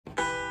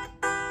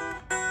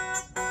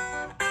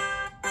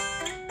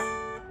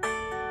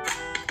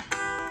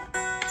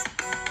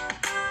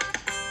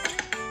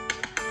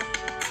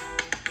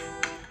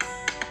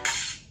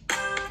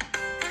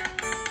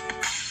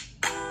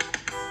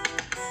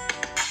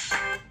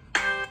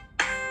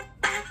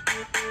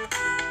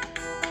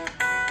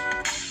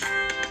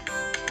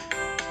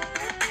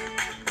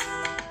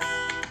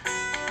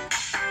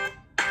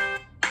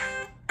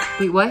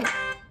Wait, what?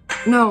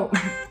 No,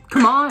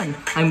 come on.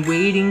 I'm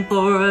waiting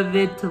for a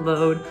vid to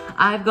load.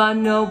 I've got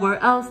nowhere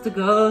else to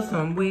go, so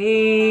I'm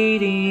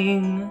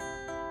waiting.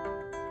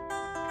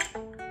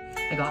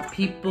 I got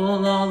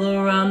people all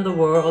around the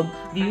world,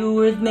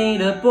 viewers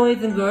made up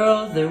boys and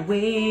girls, they're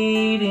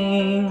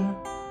waiting.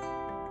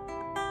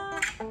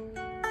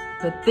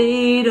 But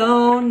they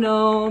don't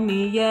know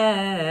me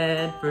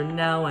yet. For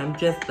now I'm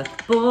just a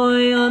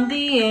boy on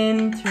the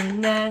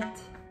internet.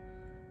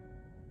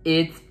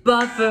 It's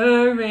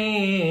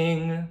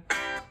buffering.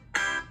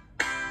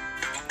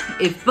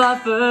 It's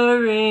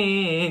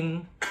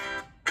buffering.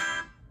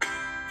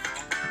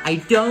 I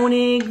don't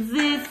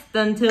exist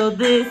until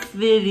this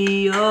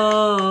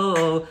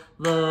video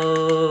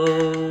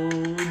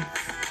loads.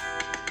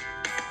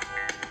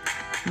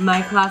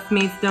 My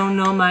classmates don't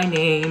know my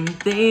name.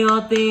 They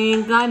all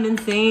think I'm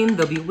insane.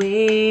 They'll be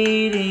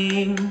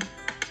waiting.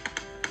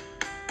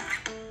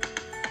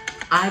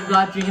 I've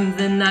got dreams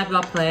and I've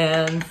got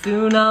plans.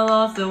 Soon I'll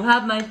also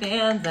have my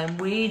fans. I'm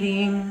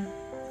waiting.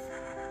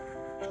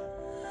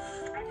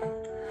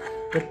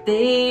 But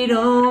they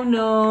don't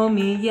know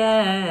me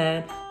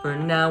yet. For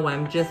now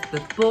I'm just the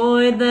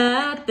boy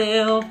that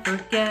they'll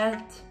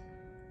forget.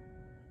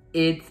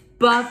 It's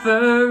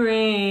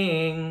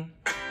buffering.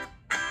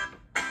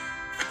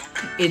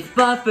 It's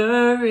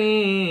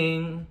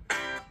buffering.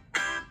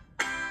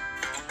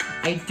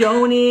 I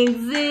don't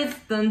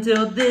exist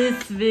until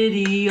this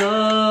video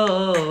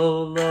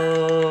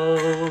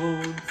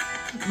loads.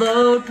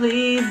 Load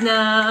please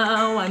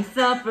now, I'm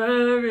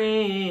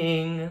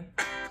suffering.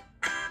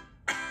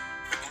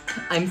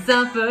 I'm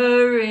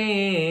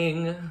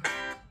suffering.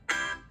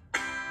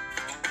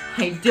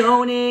 I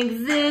don't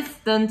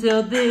exist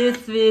until this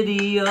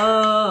video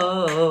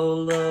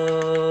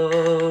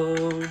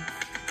loads.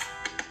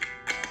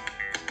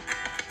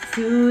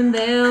 Soon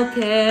they'll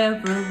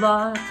care for a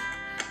lot.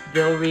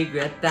 They'll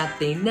regret that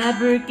they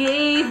never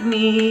gave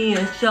me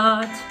a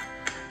shot.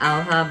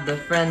 I'll have the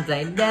friends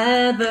I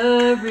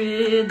never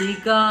really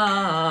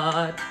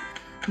got.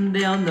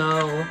 They'll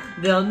know,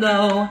 they'll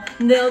know,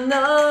 they'll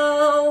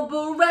know.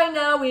 But right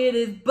now it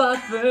is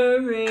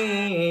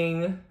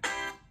buffering.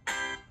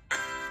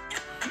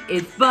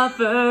 It's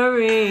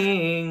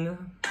buffering.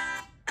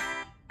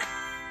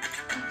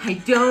 I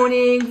don't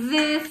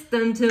exist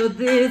until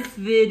this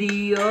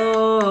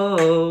video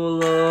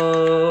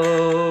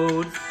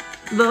loads.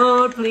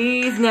 Load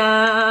please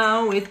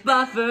now, it's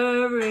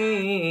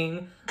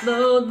buffering.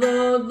 Load,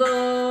 load,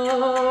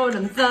 load,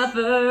 I'm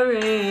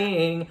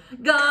suffering.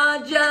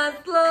 God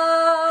just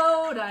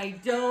load. I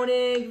don't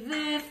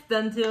exist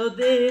until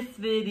this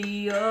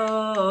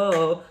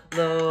video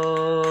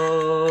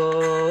loads.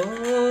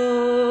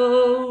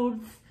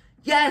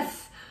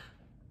 Yes!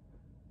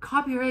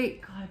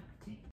 Copyright, God.